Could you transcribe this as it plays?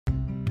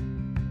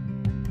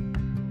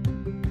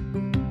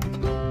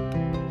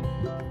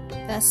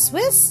The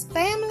Swiss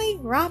Family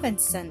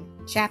Robinson,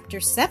 Chapter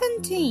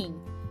 17,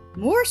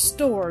 More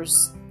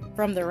Stores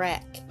from the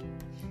Wreck.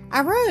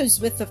 I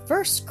rose with the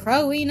first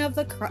crowing of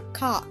the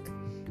cock,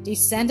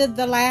 descended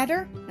the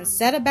ladder, and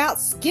set about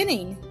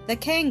skinning the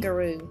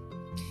kangaroo,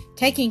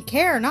 taking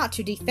care not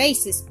to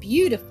deface his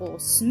beautiful,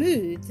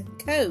 smooth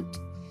coat.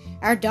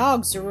 Our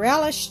dogs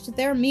relished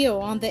their meal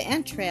on the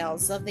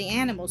entrails of the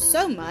animal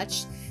so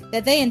much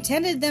that they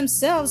intended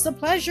themselves the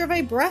pleasure of a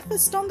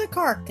breakfast on the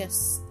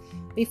carcass.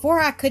 Before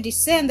I could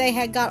descend, they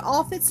had got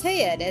off its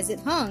head as it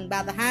hung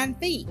by the hind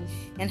feet,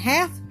 and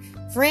half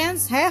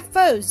friends, half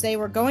foes, they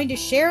were going to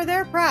share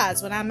their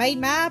prize when I made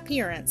my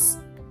appearance.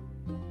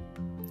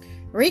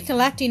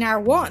 Recollecting our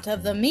want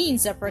of the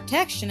means of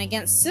protection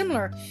against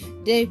similar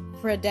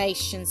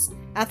depredations,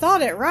 I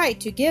thought it right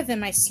to give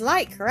them a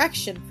slight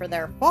correction for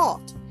their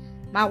fault.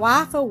 My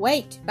wife,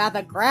 awaked by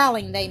the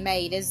growling they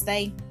made as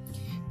they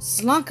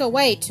slunk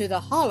away to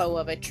the hollow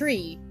of a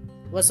tree,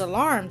 was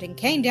alarmed and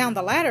came down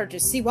the ladder to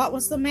see what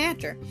was the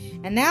matter,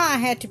 and now I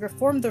had to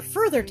perform the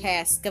further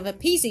task of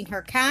appeasing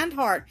her kind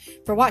heart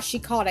for what she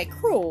called a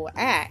cruel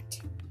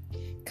act.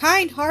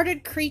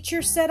 "Kind-hearted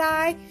creature," said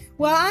I,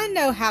 "well, I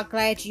know how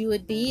glad you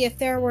would be if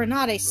there were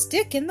not a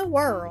stick in the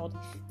world.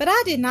 But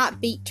I did not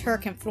beat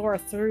Turk and Flora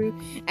through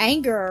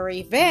anger or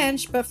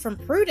revenge, but from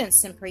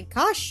prudence and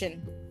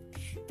precaution.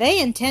 They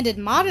intended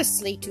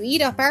modestly to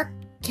eat up our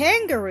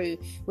kangaroo,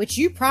 which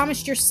you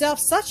promised yourself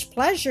such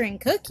pleasure in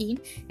cooking,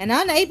 and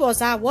unable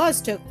as I was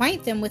to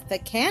acquaint them with the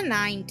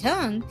canine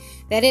tongue,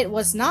 that it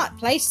was not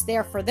placed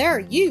there for their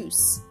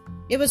use.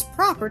 It was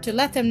proper to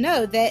let them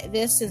know that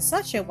this in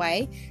such a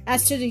way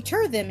as to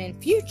deter them in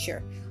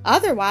future.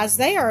 Otherwise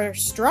they are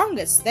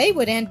strongest. They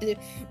would end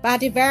by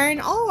devouring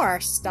all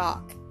our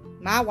stock."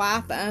 My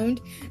wife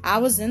owned I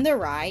was in the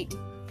right,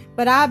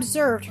 but I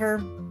observed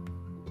her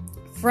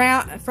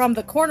from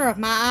the corner of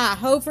my eye,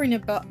 hovering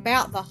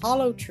about the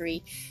hollow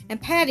tree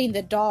and patting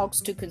the dogs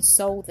to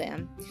console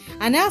them.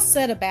 I now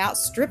set about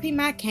stripping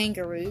my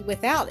kangaroo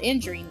without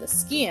injuring the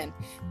skin,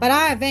 but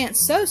I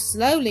advanced so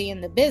slowly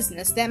in the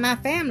business that my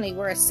family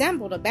were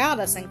assembled about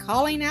us and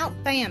calling out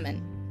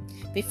famine.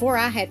 Before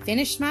I had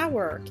finished my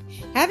work,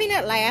 having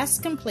at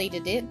last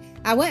completed it,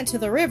 I went to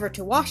the river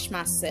to wash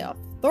myself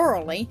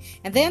thoroughly,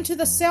 and then to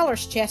the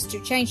cellar's chest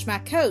to change my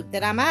coat,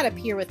 that I might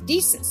appear with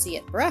decency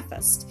at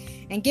breakfast,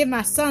 and give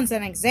my sons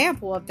an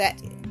example of that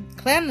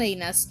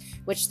cleanliness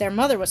which their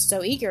mother was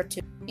so eager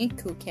to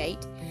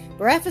inculcate.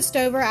 Breakfast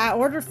over, I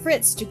ordered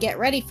Fritz to get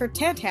ready for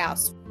tent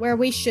house, where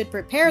we should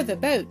prepare the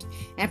boat,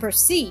 and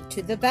proceed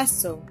to the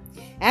vessel.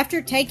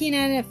 After taking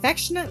an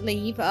affectionate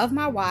leave of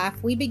my wife,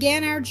 we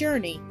began our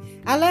journey.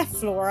 I left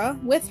Flora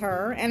with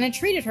her, and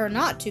entreated her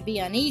not to be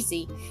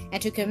uneasy,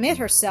 and to commit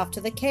herself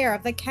to the care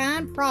of the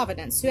kind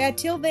Providence who had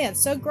till then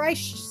so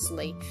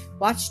graciously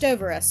watched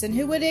over us, and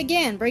who would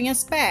again bring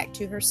us back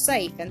to her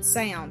safe and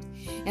sound,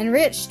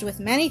 enriched with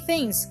many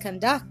things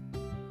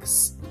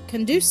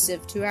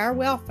conducive to our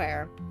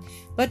welfare.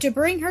 But to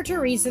bring her to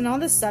reason on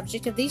the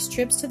subject of these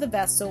trips to the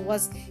vessel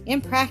was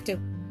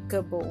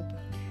impracticable.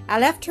 I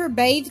left her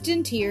bathed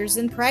in tears,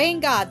 and praying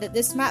God that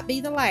this might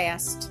be the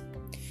last.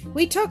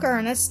 We took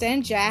Ernest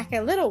and Jack a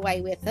little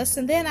way with us,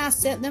 and then I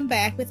sent them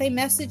back with a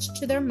message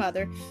to their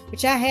mother,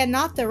 which I had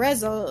not the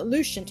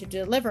resolution to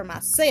deliver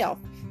myself,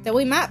 that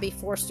we might be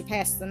forced to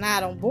pass the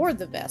night on board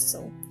the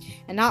vessel,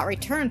 and not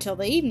return till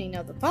the evening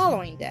of the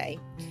following day.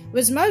 It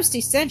was most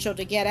essential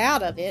to get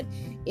out of it,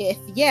 if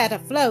yet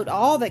afloat,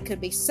 all that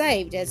could be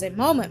saved, as a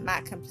moment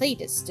might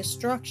complete its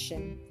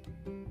destruction.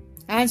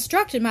 I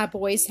instructed my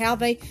boys how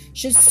they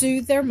should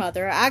soothe their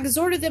mother. I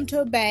exhorted them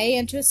to obey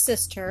and to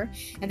assist her,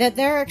 and that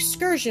their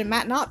excursion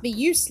might not be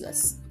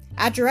useless.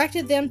 I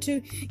directed them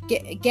to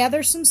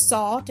gather some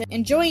salt, and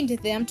enjoined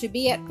them to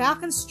be at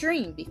Falcon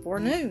Stream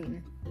before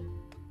noon.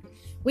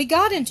 We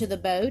got into the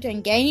boat,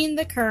 and gaining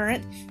the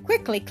current,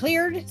 quickly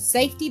cleared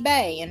Safety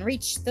Bay, and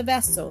reached the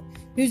vessel,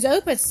 whose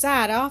open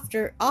side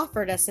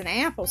offered us an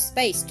ample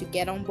space to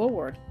get on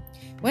board.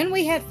 When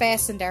we had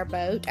fastened our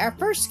boat, our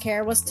first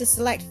care was to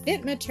select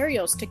fit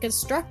materials to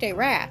construct a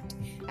raft,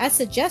 as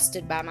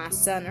suggested by my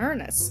son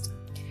Ernest.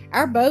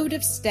 Our boat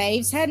of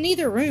staves had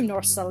neither room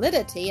nor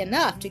solidity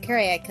enough to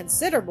carry a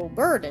considerable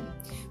burden.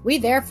 We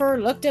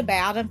therefore looked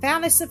about and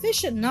found a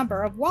sufficient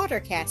number of water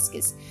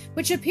caskets,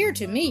 which appeared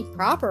to me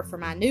proper for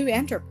my new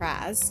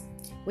enterprise.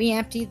 We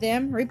emptied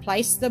them,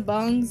 replaced the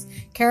bungs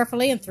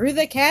carefully, and threw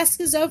the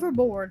caskets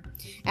overboard,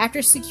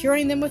 after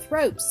securing them with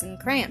ropes and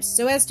cramps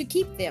so as to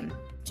keep them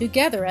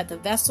together at the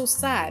vessel's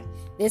side.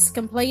 This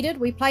completed,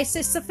 we placed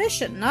a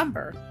sufficient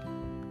number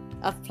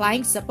of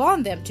planks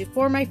upon them to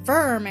form a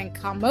firm and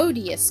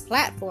commodious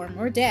platform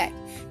or deck,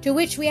 to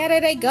which we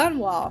added a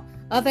gunwale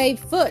of a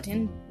foot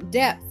in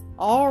depth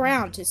all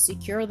round to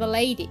secure the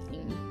lading.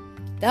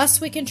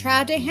 Thus we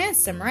contrived a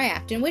handsome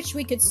raft, in which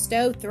we could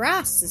stow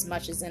thrice as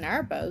much as in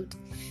our boat.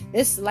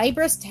 This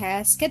laborious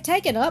task had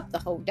taken up the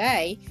whole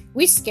day.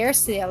 We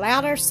scarcely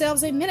allowed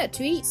ourselves a minute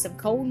to eat some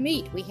cold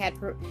meat we had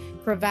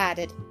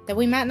provided, that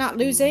we might not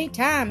lose any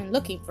time in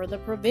looking for the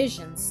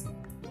provisions.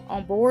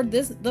 on board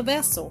the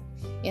vessel.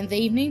 In the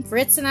evening,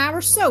 Fritz and I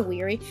were so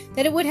weary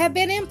that it would have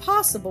been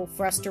impossible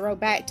for us to row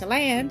back to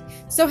land,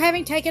 so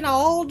having taken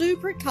all due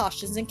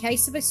precautions in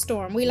case of a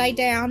storm, we lay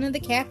down in the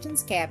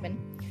captain's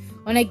cabin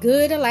on a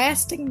good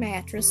elastic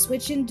mattress,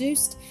 which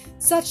induced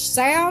such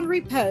sound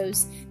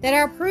repose that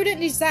our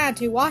prudent design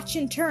to watch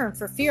in turn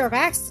for fear of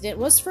accident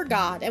was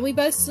forgot, and we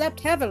both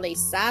slept heavily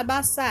side by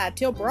side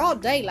till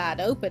broad daylight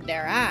opened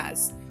our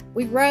eyes.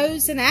 We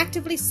rose and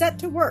actively set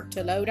to work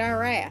to load our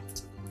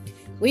raft.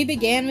 We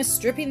began with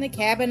stripping the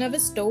cabin of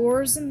its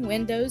doors and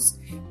windows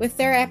with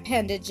their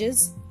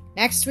appendages.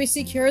 Next we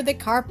secured the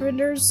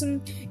carpenter's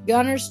and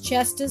gunner's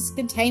chests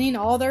containing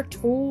all their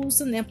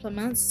tools and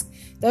implements.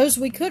 Those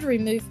we could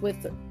remove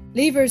with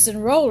levers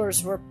and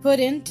rollers were put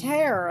in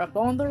terror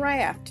upon the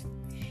raft,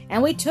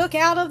 and we took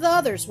out of the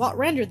others what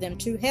rendered them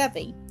too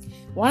heavy.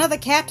 One of the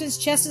captain's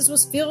chests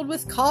was filled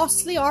with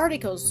costly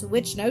articles,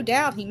 which no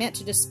doubt he meant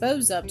to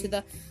dispose of to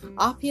the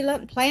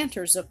opulent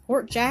planters of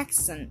Port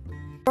Jackson,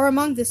 or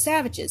among the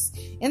savages.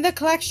 In the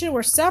collection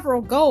were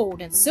several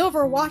gold and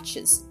silver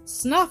watches,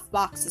 snuff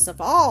boxes of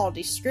all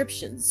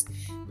descriptions,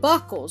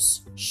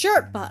 buckles,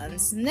 shirt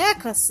buttons,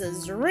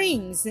 necklaces,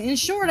 rings, in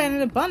short,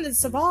 an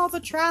abundance of all the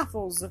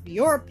trifles of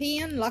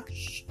European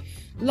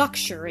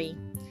luxury.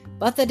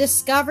 But the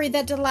discovery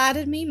that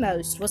delighted me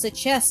most was a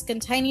chest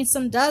containing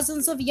some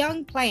dozens of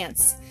young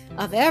plants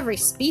of every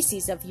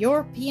species of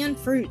European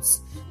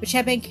fruits, which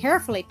had been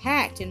carefully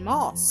packed in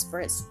moss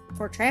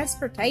for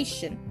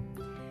transportation.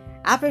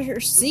 I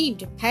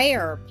perceived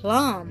pear,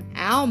 plum,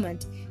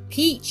 almond,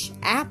 peach,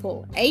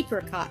 apple,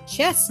 apricot,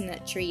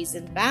 chestnut trees,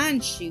 and vine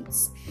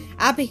shoots.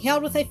 I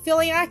beheld with a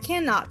feeling I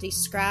cannot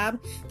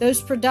describe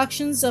those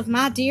productions of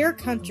my dear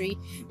country,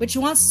 which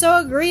once so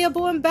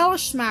agreeable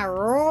embellished my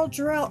rural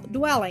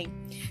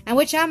dwelling, and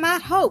which I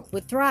might hope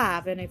would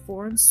thrive in a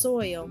foreign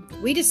soil.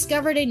 We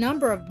discovered a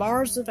number of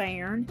bars of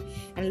iron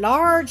and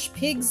large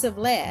pigs of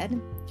lead,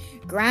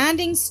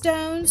 grinding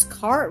stones,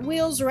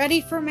 cartwheels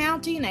ready for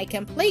mounting, a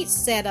complete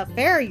set of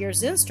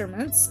farrier's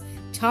instruments,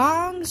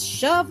 tongs,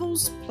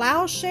 shovels,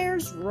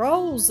 plowshares,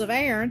 rolls of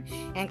iron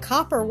and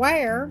copper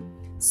ware,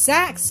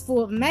 sacks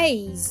full of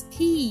maize,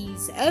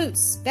 peas,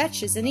 oats,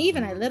 vetches, and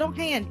even a little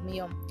hand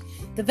mill.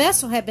 The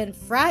vessel had been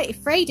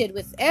freighted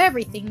with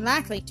everything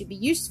likely to be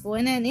useful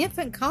in an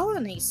infant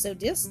colony so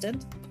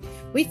distant.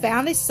 We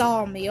found a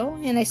sawmill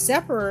in a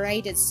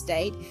separated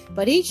state,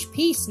 but each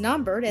piece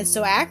numbered and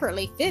so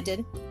accurately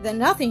fitted that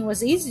nothing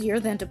was easier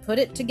than to put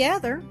it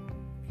together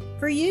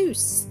for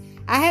use.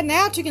 I had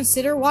now to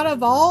consider what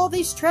of all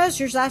these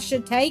treasures I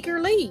should take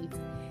or leave.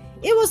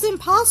 It was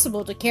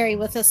impossible to carry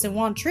with us in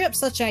one trip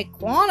such a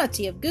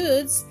quantity of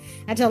goods,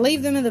 and to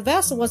leave them in the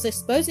vessel was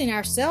exposing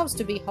ourselves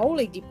to be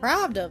wholly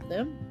deprived of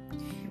them.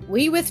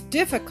 We with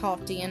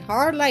difficulty and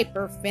hard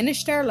labor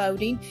finished our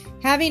loading,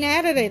 having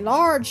added a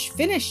large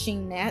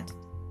finishing net,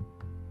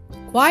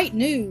 quite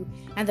new,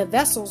 and the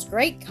vessel's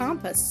great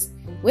compass.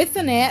 With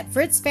the net,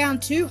 Fritz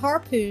found 2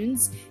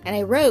 harpoons and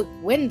a rope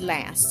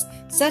windlass,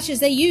 such as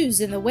they use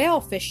in the whale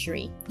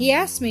fishery. He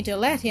asked me to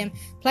let him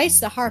place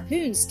the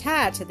harpoons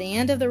tied to the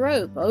end of the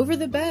rope over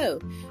the bow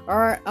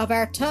of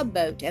our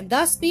tugboat, and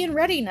thus be in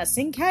readiness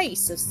in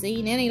case of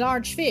seeing any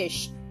large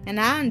fish, and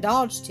I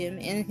indulged him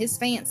in his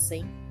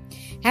fancy.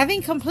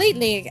 Having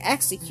completely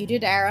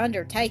executed our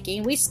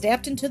undertaking, we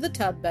stepped into the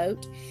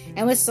tugboat,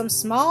 and with some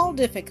small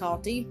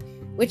difficulty,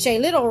 which a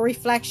little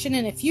reflection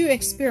and a few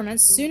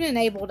experiments soon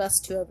enabled us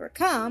to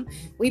overcome,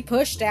 we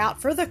pushed out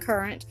for the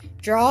current,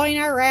 drawing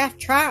our raft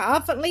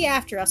triumphantly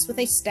after us with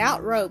a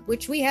stout rope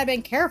which we had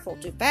been careful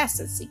to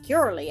fasten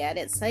securely at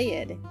its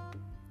head.